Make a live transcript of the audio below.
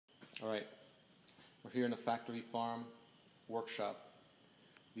Alright, we're here in a factory farm workshop.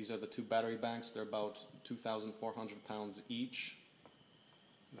 These are the two battery banks. They're about 2,400 pounds each.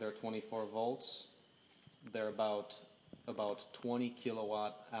 They're 24 volts. They're about 20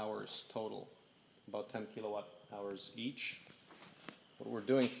 kilowatt hours total, about 10 kilowatt hours each. What we're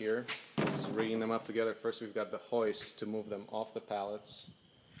doing here is rigging them up together. First we've got the hoist to move them off the pallets.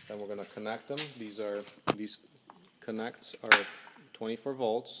 Then we're going to connect them. These connects are 24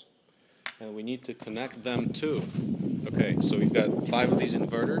 volts. And we need to connect them too. Okay, so we've got 5 of these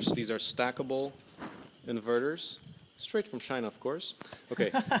inverters. These are stackable inverters, straight from China, of course.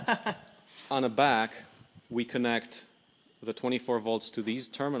 Okay, on the back, we connect the 24 volts to these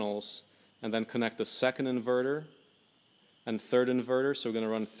terminals, and then connect the second inverter and third inverter. So we're going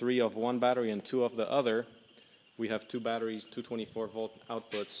to run 3 of one battery and 2 of the other. We have 2 batteries, 2 24 volt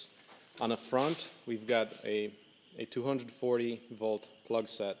outputs. On the front, we've got a 240 volt plug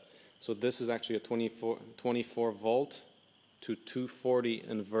set. So this is actually a 24 volt to 240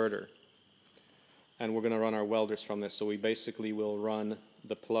 inverter. And we're going to run our welders from this. So we basically will run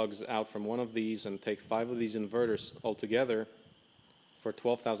the plugs out from one of these and take 5 of these inverters altogether for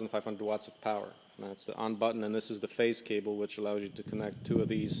 12,500 watts of power. And that's the on button, and this is the phase cable, which allows you to connect 2 of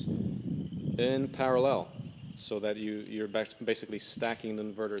these in parallel, so that you're basically stacking the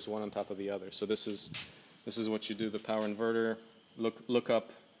inverters one on top of the other. So this is what you do, the power inverter. Look up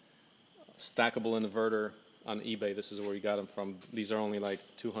Stackable inverter on eBay. This is where we got them from. These are only like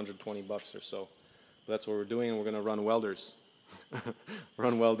 220 bucks or so. But that's what we're doing, and we're going to run welders.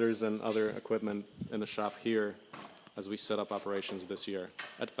 Run welders and other equipment in the shop here as we set up operations this year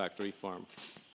at Factory Farm.